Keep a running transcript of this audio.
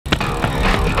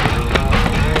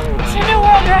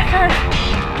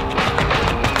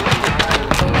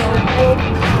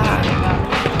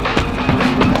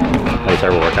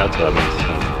that's what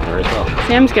happens very well.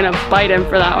 Sam's gonna bite him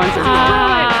for that one.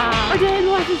 Our day in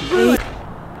life is ruined.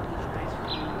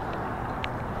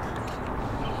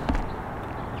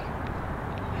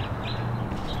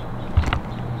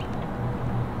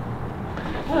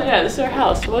 Oh yeah, this is our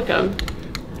house. Welcome.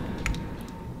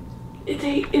 It's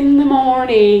 8 in the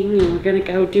morning. We're gonna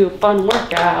go do a fun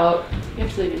workout. We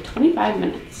have to leave in 25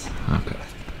 minutes. Okay.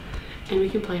 And we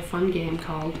can play a fun game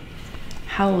called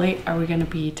How Late Are We Gonna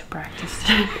Be to Practice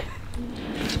Today?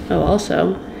 Oh,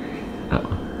 also,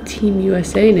 Team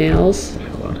USA nails.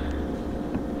 Hold on.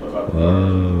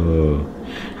 Whoa.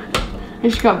 I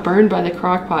just got burned by the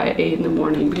crock pot at 8 in the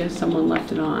morning because someone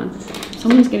left it on.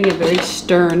 Someone's getting a very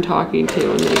stern talking to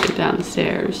when they get down the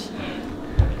stairs.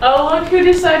 Oh, look who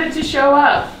decided to show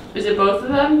up. Is it both of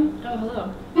them? Oh,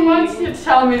 hello. Once it's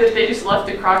telling me that they just left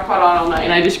the crock pot on all night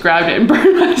and I just grabbed it and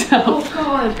burned myself. Oh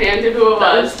god. And to who it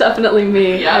That was. was definitely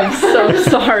me. Yeah. I'm so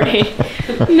sorry.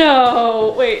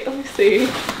 No, wait, let me see.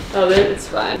 Oh, then it's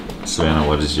fine. Savannah,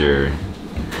 what does your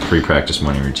pre-practice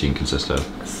morning routine consist of?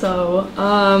 So,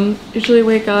 usually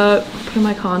wake up, put in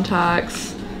my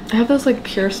contacts. I have those like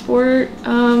Pure Sport, I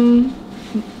don't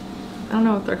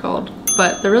know what they're called,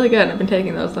 but they're really good. I've been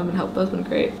taking those, those have been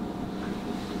great.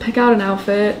 Pick out an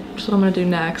outfit, which is what I'm gonna do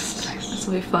next. This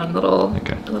will be a fun little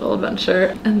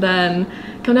adventure. And then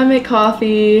come down and make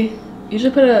coffee.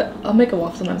 Usually I'll make a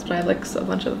waffle sometimes, but I have like a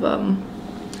bunch of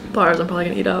bars I'm probably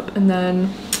gonna eat up, and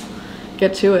then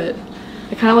get to it.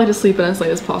 I kind of like to sleep in as late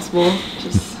as possible.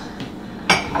 Just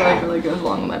I feel like it really goes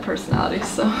along with my personality,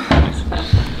 so.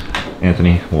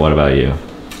 Anthony, what about you?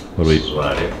 What do This is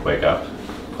what I do. Wake up,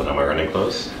 put on my running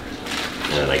clothes,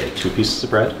 and then I get 2 pieces of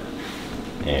bread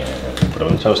and put them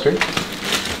in the toaster.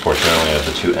 Fortunately, I have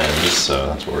the 2 ends, so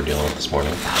that's what we're dealing with this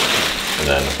morning. And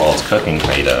then while it's cooking,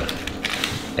 I eat a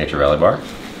Nature Valley bar,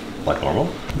 like normal.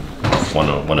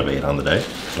 One of 8 on the day.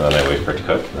 And then I wait for it to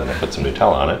cook, and then I put some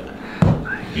Nutella on it.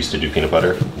 I used to do peanut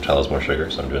butter. Nutella's more sugar,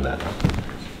 so I'm doing that now.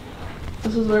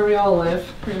 This is where we all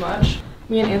live, pretty much.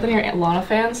 Me and Anthony are Lana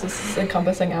fans. This is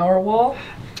encompassing our wall.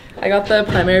 I got the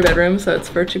primary bedroom, so it's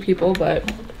for 2 people,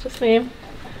 but just me.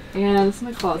 And this is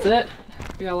my closet.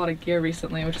 We got a lot of gear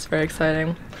recently, which is very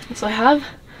exciting. So I've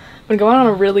been going on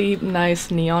a really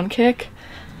nice neon kick.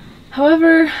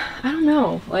 However, I don't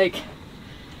know, like,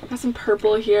 I've got some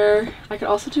purple here. I could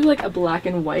also do like a black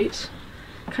and white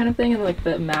kind of thing and like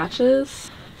the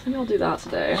matches. So maybe I'll do that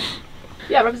today.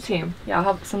 Yeah, rep the team. Yeah,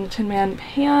 I'll have some Tinman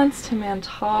pants, Tinman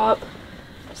top,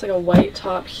 just like a white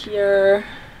top here.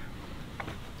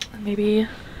 And maybe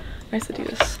nice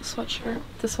Adidas sweatshirt.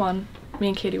 This one, me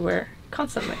and Katie wear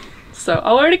constantly. So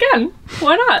I'll wear it again.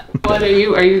 Why not? What are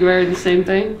you wearing the same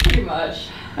thing? Pretty much.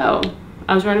 Oh,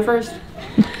 I was wearing it first.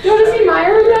 Do you want to see my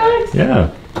room next?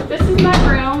 Yeah. This is my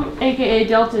room, aka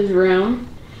Delta's room.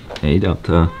 Hey,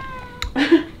 Delta.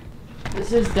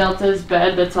 This is Delta's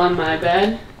bed that's on my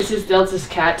bed. This is Delta's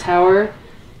cat tower.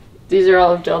 These are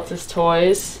all of Delta's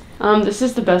toys. This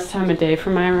is the best time of day for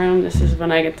my room. This is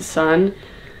when I get the sun,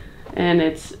 and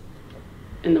it's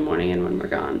in the morning and when we're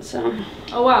gone, so.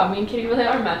 Oh wow, me and Katie really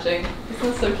are matching. This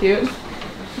is so cute.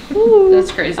 Ooh,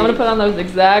 that's crazy. I'm gonna put on those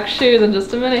exact shoes in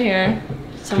just a minute here.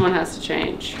 Someone has to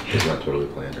change. It's not totally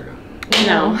planned or not.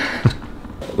 No.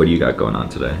 What do you got going on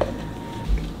today?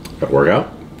 Got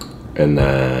workout, and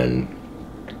then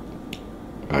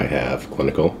I have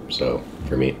clinical. So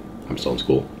for me, I'm still in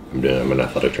school. I'm an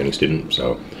athletic training student,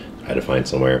 so I had to find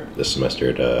somewhere this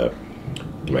semester to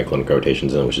do my clinical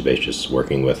rotations in, which is based just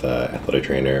working with an athletic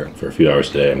trainer for a few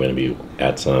hours today. I'm going to be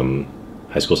at some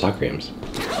high school soccer games.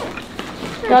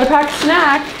 Gotta pack a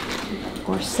snack.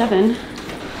 Or 7.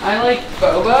 I like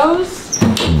Bobos.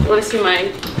 You wanna see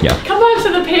mine? Yeah. Come on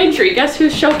to the pantry. Guess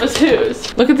whose shelf is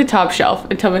whose? Look at the top shelf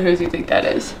and tell me whose you think that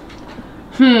is.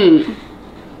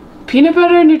 Peanut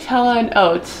butter, Nutella, and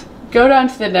oats. Go down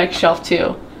to the next shelf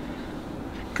too.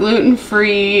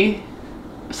 Gluten-free,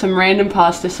 some random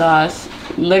pasta sauce.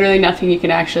 Literally nothing you can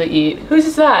actually eat. Whose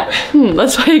is that?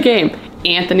 Let's play a game.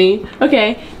 Anthony.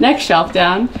 Okay, next shelf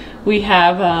down. We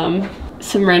have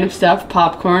some random stuff.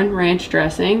 Popcorn, ranch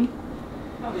dressing.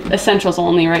 Essentials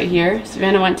only right here.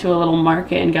 Savannah went to a little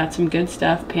market and got some good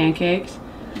stuff. Pancakes.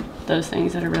 Those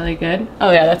things that are really good.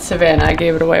 Oh yeah, that's Savannah. I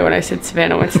gave it away when I said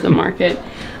Savannah went to the market.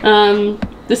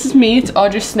 This is me. It's all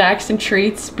just snacks and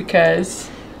treats because...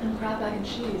 And Kraft mac and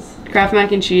cheese. Kraft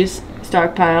mac and cheese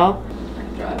stockpile. I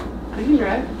can drive. I can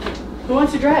drive. Who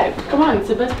wants to drive? Come on, it's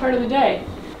the best part of the day.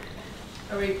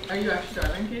 Are you actually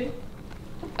driving, Katie?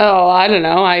 Oh, I don't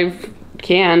know. I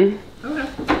can. Okay.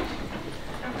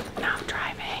 Now I'm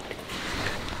driving.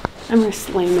 I'm gonna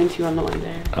slam into you on the way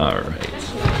there. All right.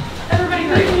 Everybody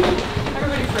frame.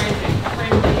 Everybody frame.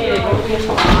 Frame. We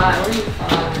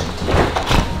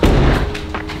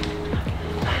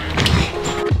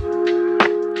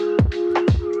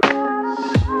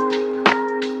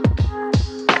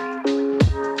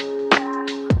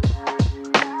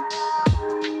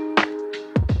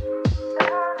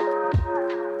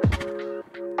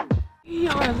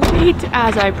are late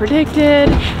as I predicted,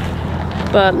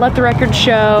 but let the record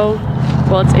show,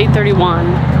 well, it's 8:31.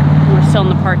 We're still in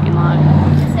the parking lot.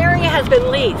 This area has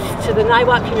been leased to the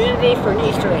Niwot community for an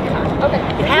Easter egg hunt. Okay.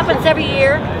 It happens every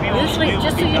year, usually,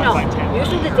 just so you know,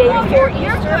 usually the day before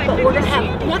Easter, but we're gonna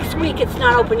have, next week it's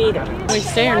not open either. Can we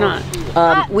stay or not?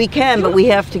 We can, but we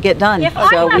have to get done,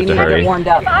 so we need to get warmed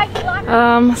up.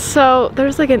 So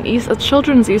there's like a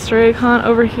children's Easter egg hunt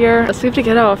over here. So we have to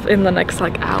get off in the next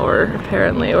like hour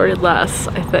apparently, or less,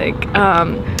 I think.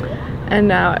 And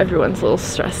now everyone's a little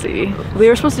stressy. We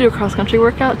were supposed to do a cross-country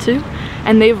workout too,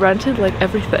 and they've rented like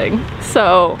everything.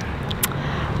 So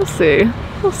we'll see.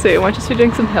 We'll see. Might just be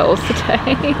doing some hills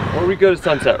today. Or we go to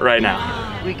Sunset right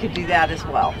now. We could do that as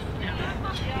well.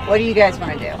 What do you guys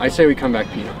want to do? I say we come back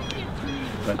to you.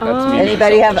 But that's me.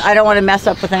 Anybody have, I don't want to mess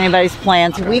up with anybody's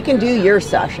plans. Okay. We can do your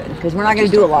session, because we're not going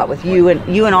to do a lot with you, and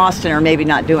you and Austin are maybe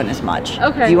not doing as much.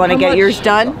 Okay. Do you want to get yours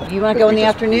done? You want to go in the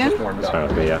afternoon? That's fine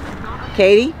with me, yeah.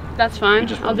 Katie? That's fine.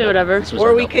 I'll do whatever.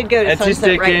 Or we could go to NC Sunset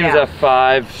State right game's now. at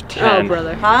 5:10. Oh,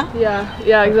 brother. Huh?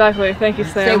 Yeah, exactly. Thank you,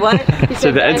 Sam. Say what?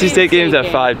 So the NC State game's at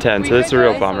 5:10, so that's a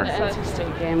real bummer. NC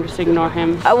State game, just ignore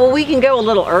him. Well, we can go a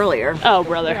little earlier. Oh,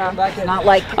 brother. Not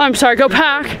like, I'm sorry, go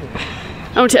pack.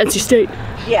 I went to NC State.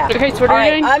 yeah. Okay, so what All are we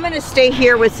right, doing? I'm going to stay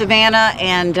here with Savannah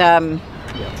and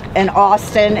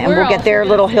Austin, and we'll get their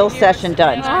little hill session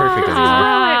done. Perfect.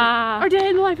 Our day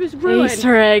in life is ruined.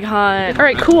 Easter egg hunt. All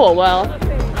right, cool. Well,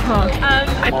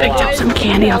 I picked up some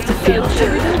candy off the field.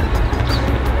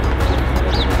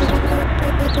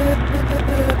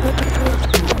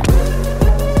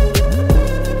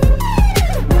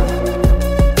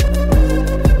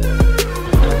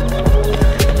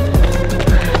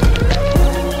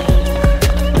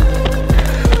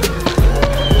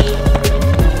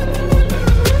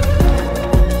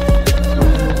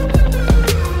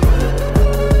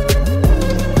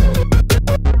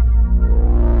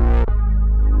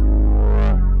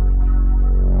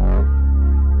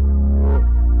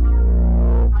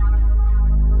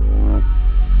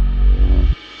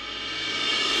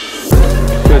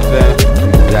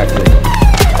 Exactly.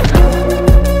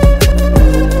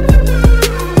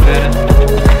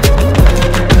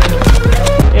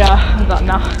 Yeah, about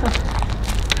now.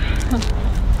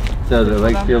 So the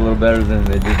legs feel a little better than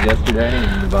they did yesterday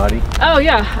in the body? Oh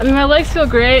yeah, I mean my legs feel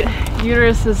great.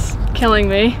 Uterus is killing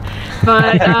me,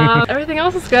 but everything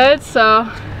else is good. So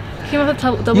came with a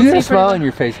double You got C a smile pretty- on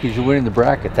your face because you're winning the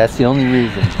bracket. That's the only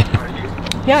reason.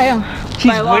 Yeah, I am.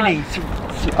 She's By a lot. winning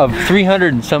of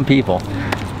 300 and some people.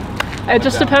 It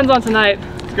just depends on tonight.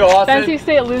 Go If NC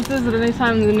State loses at any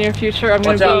time in the near future, I'm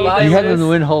going to be... You have them to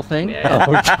win the whole thing? Yeah.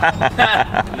 Oh,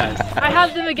 I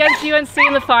have them against UNC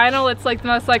in the final. It's like the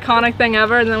most iconic thing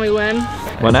ever, and then we win.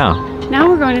 What now? Now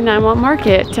we're going to Niwot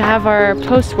Market to have our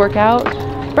post-workout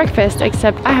breakfast,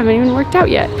 except I haven't even worked out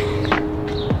yet.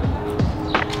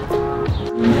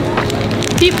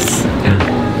 Peeps.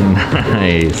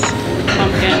 Nice.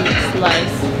 Pumpkin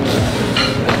slice.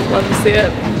 Love to see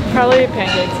it. Probably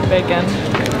pancakes and bacon.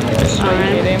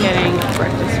 I'm getting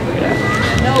breakfast burrito.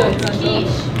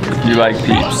 You like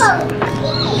Peeps?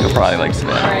 You'll probably like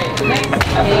Savannah.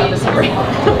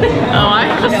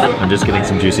 I'm just getting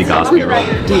some juicy gospel roll.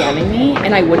 DMing me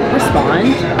and I wouldn't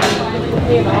respond.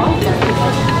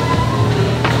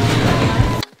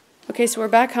 Okay, so we're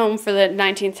back home for the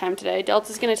 19th time today.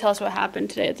 Delta's gonna tell us what happened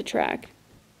today at the track.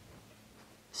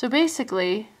 So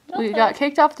basically, we got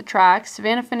kicked off the track.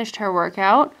 Savannah finished her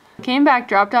workout, came back,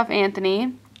 dropped off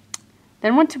Anthony,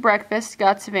 then went to breakfast,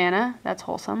 got Savannah. That's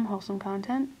wholesome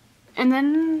content. And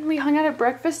then we hung out at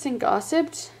breakfast and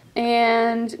gossiped,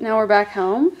 and now we're back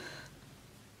home.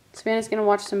 Savannah's gonna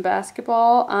watch some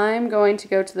basketball. I'm going to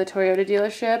go to the Toyota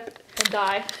dealership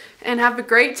and have a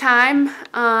great time.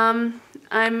 I'm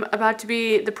about to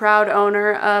be the proud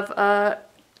owner of a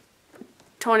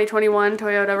 2021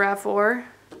 Toyota RAV4,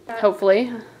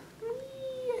 hopefully.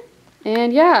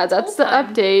 And yeah, that's the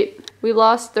update. We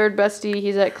lost third bestie,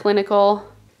 he's at clinical.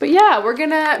 But yeah, we're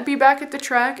gonna be back at the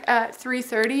track at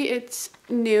 3:30. It's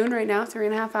noon right now,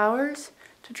 3.5 hours,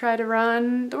 to try to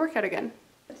run the workout again.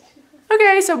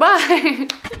 Okay, so bye.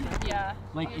 Yeah.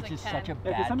 Like, it's just such a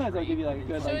bad. Sometimes I give you like a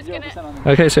good like 0% on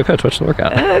Okay, so Coach, what's the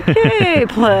workout? Okay,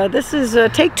 this is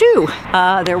take two.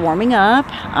 They're warming up.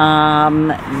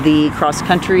 The cross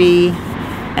country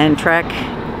and track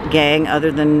gang,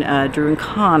 other than Drew and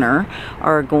Connor,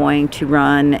 are going to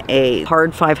run a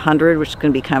hard 500, which is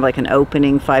going to be kind of like an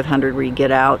opening 500 where you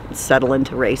get out, settle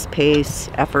into race pace,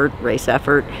 race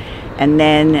effort. And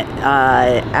then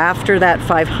after that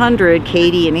 500,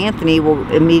 Katie and Anthony will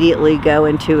immediately go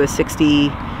into a 60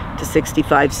 to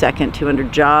 65 second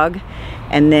 200 jog,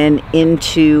 and then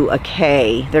into a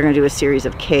K. They're going to do a series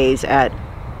of Ks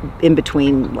in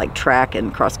between like track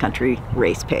and cross country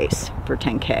race pace for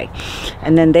 10K.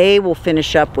 And then they will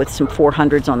finish up with some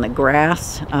 400s on the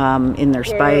grass in their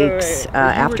spikes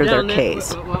after their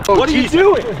Ks. What are you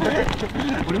doing?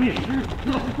 What do you mean?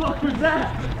 What was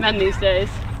that? Men these days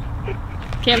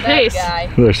can't pace.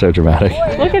 They're so dramatic.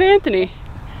 Look at Anthony.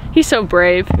 He's so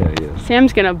brave. Yeah, he is.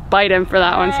 Sam's gonna bite him for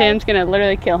that one. Sam's gonna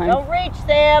literally kill him. Don't reach,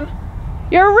 Sam.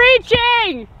 You're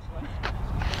reaching!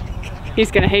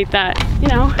 He's gonna hate that. You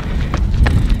know,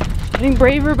 getting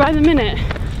braver by the minute.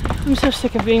 I'm so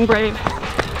sick of being brave.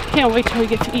 Can't wait till we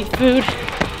get to eat food,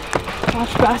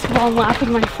 watch basketball, and laugh with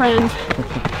my friends.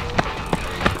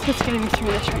 That's what's getting me through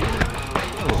this right now.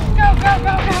 Go, go,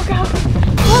 go, go, go!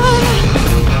 Ah!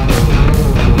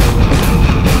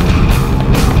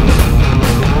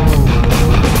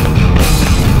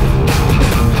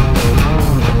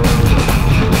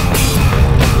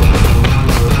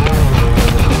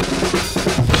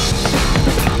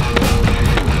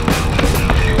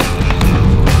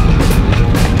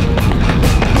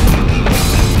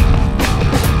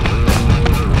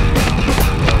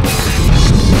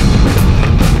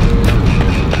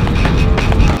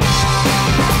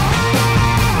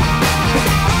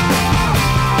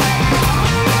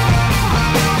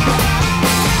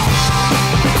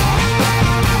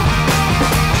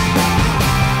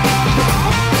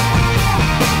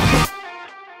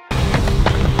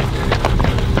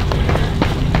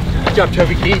 Good job,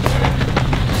 Toby Keith.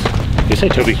 Did you say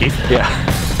Toby Keith? Yeah.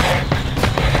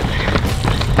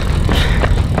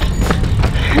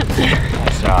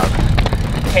 Nice job.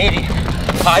 Katie,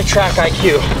 high track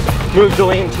IQ. Moved to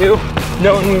lane 2,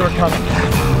 knowing we were coming.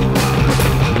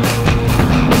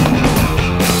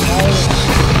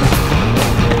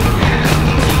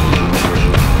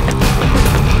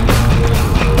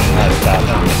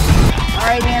 All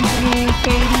right, Anthony,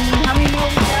 Katie, how many more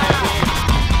we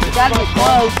got? We gotta get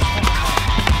close.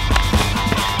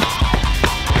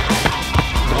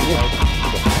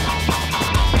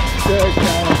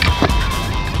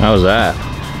 How was that?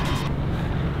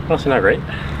 Honestly, not great.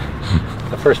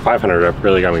 The first 500 up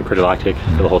really got me pretty lactic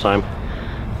for the whole time.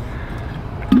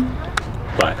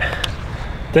 But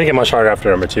didn't get much harder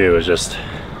after number 2. It was just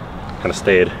kind of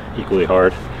stayed equally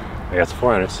hard. I got some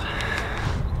 400s.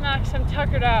 Max, I'm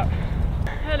tuckered out.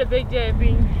 I had a big day of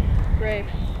being brave.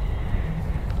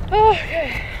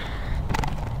 Okay.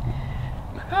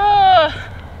 Oh.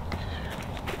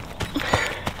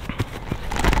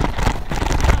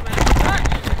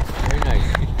 Very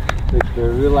nice. Looks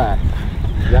very relaxed.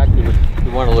 Exactly what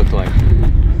you want to look like.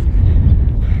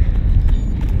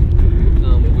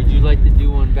 Would you like to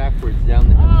do one backwards down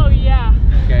the hill? Oh yeah.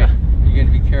 Okay. You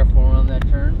gonna be careful around that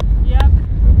turn? Yep.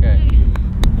 Okay.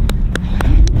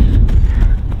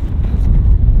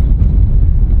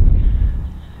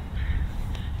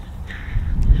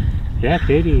 Yeah,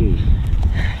 Katie.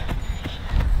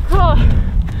 Oh,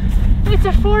 it's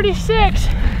a 46.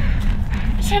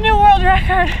 It's a new world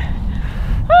record.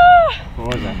 Ah.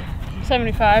 What was that?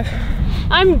 75.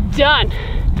 I'm done.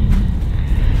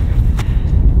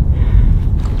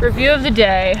 Review of the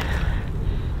day.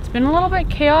 It's been a little bit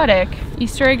chaotic.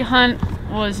 Easter egg hunt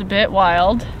was a bit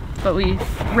wild, but we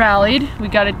rallied, we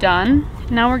got it done.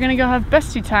 Now we're gonna go have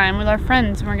bestie time with our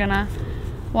friends. We're gonna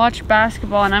watch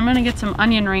basketball, and I'm gonna get some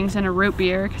onion rings and a root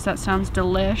beer because that sounds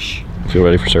delish. Feel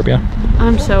ready for Serbia?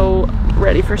 I'm so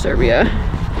ready for Serbia.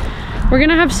 We're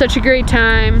gonna have such a great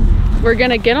time. We're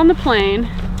gonna get on the plane,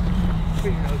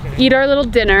 eat our little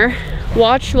dinner,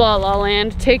 watch La La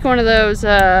Land, take one of those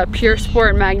Pure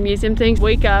Sport magnesium things,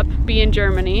 wake up, be in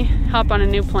Germany, hop on a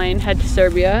new plane, head to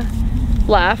Serbia,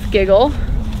 laugh, giggle,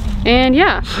 and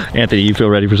yeah. Anthony, you feel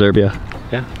ready for Serbia?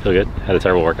 Yeah, feel good. Had a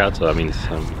terrible workout, so that means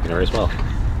I'm gonna race well.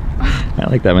 I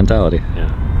like that mentality. Yeah.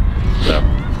 So,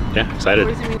 yeah, excited.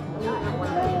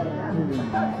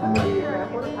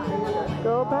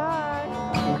 Go back.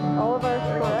 All of our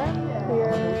sweat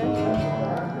here.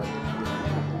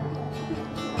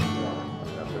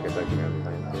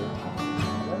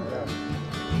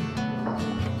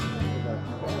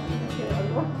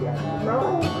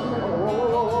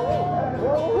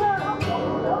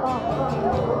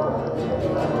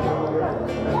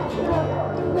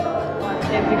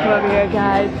 If you come over here,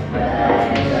 guys.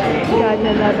 You guys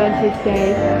have that bench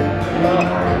stage.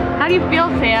 How do you feel,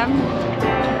 Sam?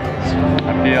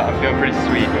 I'm feeling pretty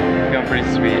sweet. Feeling pretty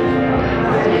sweet.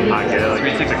 I get it, like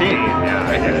Sweet 16. Yeah,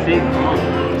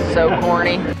 Sweet 16. So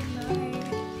corny.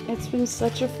 It's been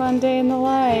such a fun day in the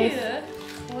life.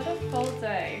 What a full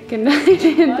day. Good night,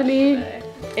 Anthony.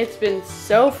 It's been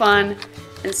so fun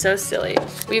and so silly.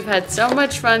 We've had so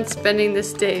much fun spending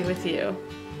this day with you.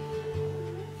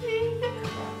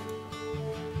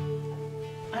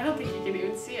 I don't think you can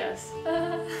even see us.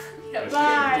 Yeah,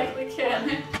 Bye. we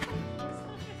can.